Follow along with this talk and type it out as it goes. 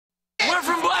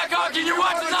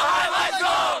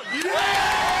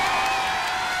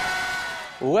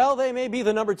Well, they may be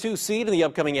the #2 seed in the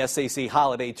upcoming SAC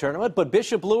Holiday Tournament, but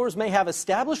Bishop Luers may have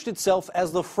established itself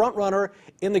as the front-runner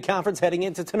in the conference heading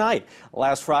into tonight.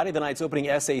 Last Friday, the Knights opening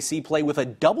SAC play with a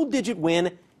double-digit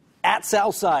win at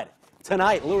Southside.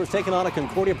 Tonight, Luers taking on a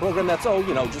Concordia program that's,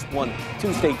 just won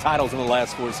 2 state titles in the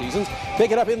last 4 seasons. Pick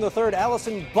it up in the third,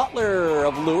 Allison Butler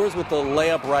of Luers with the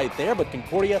layup right there, but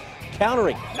Concordia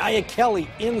countering. Nia Kelly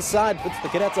inside puts the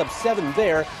Cadets up 7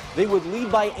 there. They would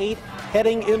lead by 8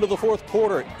 heading into the fourth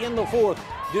quarter. In the fourth,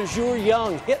 DeJure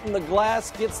Young hitting the glass,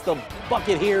 gets the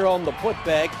bucket here on the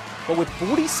putback. But with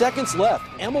 40 seconds left,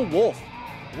 Emma Wolf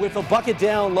with a bucket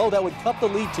down low that would cut the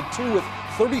lead to 2 with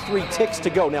 33 ticks to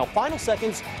go. Now, final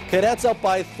seconds, Cadets up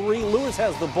by 3. Luers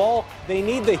has the ball. They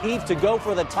need the heave to go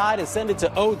for the tie to send it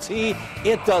to OT.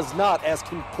 It does not, as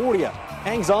Concordia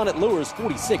hangs on at Luers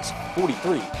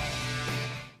 46-43.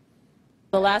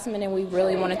 The last minute, we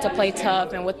really wanted to play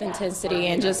tough and with intensity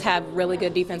and just have really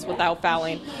good defense without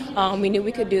fouling. We knew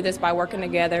we could do this by working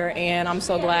together, and I'm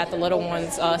so glad the little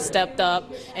ones stepped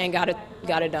up and got it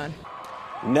done.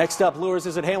 Next up, Luers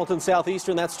is at Hamilton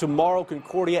Southeastern. That's tomorrow.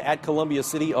 Concordia at Columbia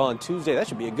City on Tuesday. That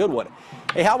should be a good one.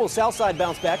 Hey, how will Southside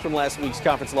bounce back from last week's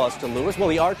conference loss to Luers? Well,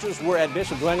 the Archers were at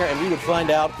Bishop Dwenger, and we would find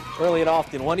out early and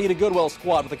often. Juanita Goodwell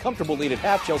squad with a comfortable lead at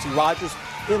half. Chelsea Rogers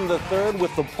in the third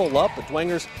with the pull-up. The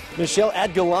Dwengers, Michelle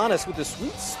Adgalanis with the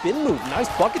sweet spin move. Nice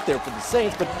bucket there for the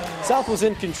Saints, but South was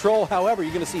in control. However,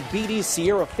 you're going to see BD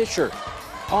Sierra Fisher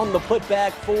on the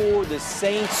putback for the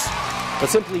Saints, but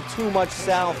simply too much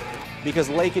South because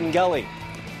Lakin Gully,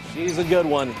 she's a good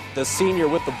one. The senior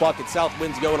with the bucket. South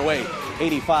wins going away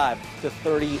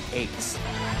 85-38.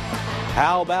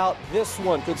 How about this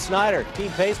one? Could Snyder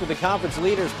keep pace with the conference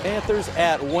leaders? Panthers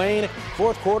at Wayne.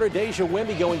 Fourth quarter, Deja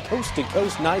Wimby going coast to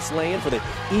coast. Nice lay-in for the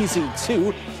easy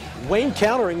 2. Wayne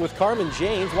countering with Carmen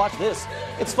James. Watch this.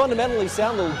 It's fundamentally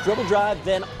sound. Little dribble drive,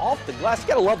 then off the glass. You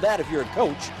got to love that if you're a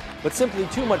coach. But simply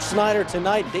too much Snyder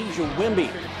tonight. Deja Wimby.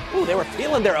 Ooh, they were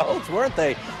feeling their oats, weren't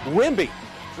they? Wimby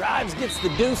drives, gets the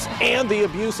deuce and the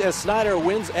abuse as Snyder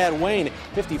wins at Wayne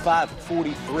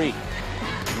 55-43.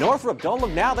 Northrop, don't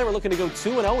look now. They were looking to go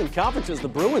 2-0 in conference as the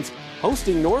Bruins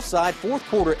hosting Northside. Fourth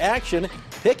quarter action.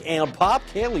 Pick and pop.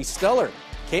 Canley Steller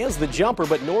cans the jumper,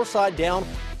 but Northside down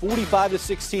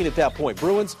 45-16 at that point.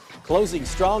 Bruins closing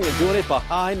strong and doing it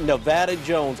behind Nevada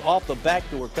Jones. Off the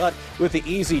backdoor cut with the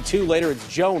easy 2. Later, it's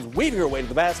Jones weaving her way to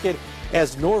the basket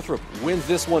as Northrop wins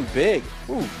this one big.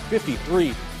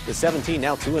 53-17,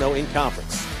 now 2-0 in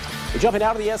conference. We're jumping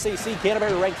out of the SAC.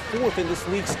 Canterbury ranked 4th in this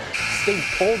week's state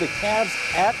poll. The Cavs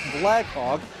at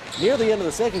Blackhawk. Near the end of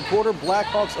the second quarter,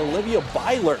 Blackhawks' Olivia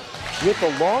Byler with the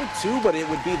long 2, but it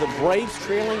would be the Braves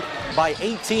trailing by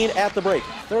 18 at the break.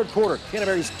 Third quarter,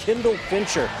 Canterbury's Kendall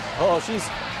Fincher. She's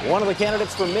one of the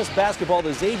candidates for Miss Basketball.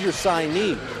 The Xavier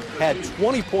Saini had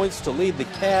 20 points to lead the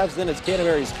Cavs. Then it's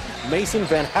Canterbury's Mason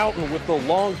Van Houten with the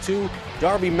long 2.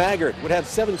 Darby Maggart would have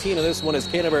 17 of this one as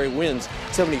Canterbury wins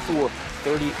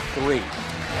 74-33.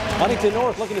 Huntington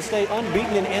North looking to stay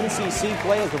unbeaten in NCC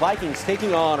play as the Vikings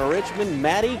taking on Richmond.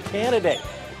 Maddie Canaday.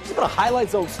 She's been a highlight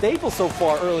zone staple so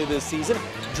far early this season.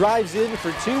 Drives in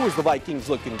for 2 as the Vikings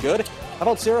looking good. How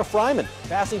about Sarah Fryman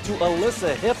passing to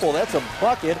Alyssa Hippel? That's a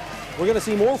bucket. We're going to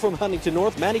see more from Huntington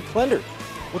North. Maddie Klender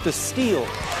with the steal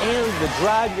and the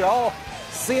drive. You're all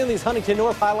seeing these Huntington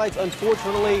North highlights.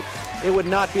 Unfortunately, it would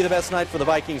not be the best night for the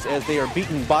Vikings as they are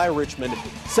beaten by Richmond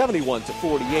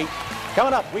 71-48.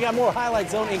 Coming up, we got more Highlight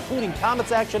Zone, including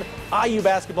Comets action, IU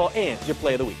basketball, and your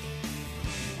play of the week.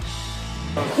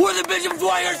 We're the Bishop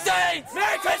Dwenger Saints!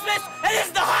 Merry Christmas, and this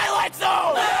is the Highlight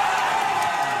Zone!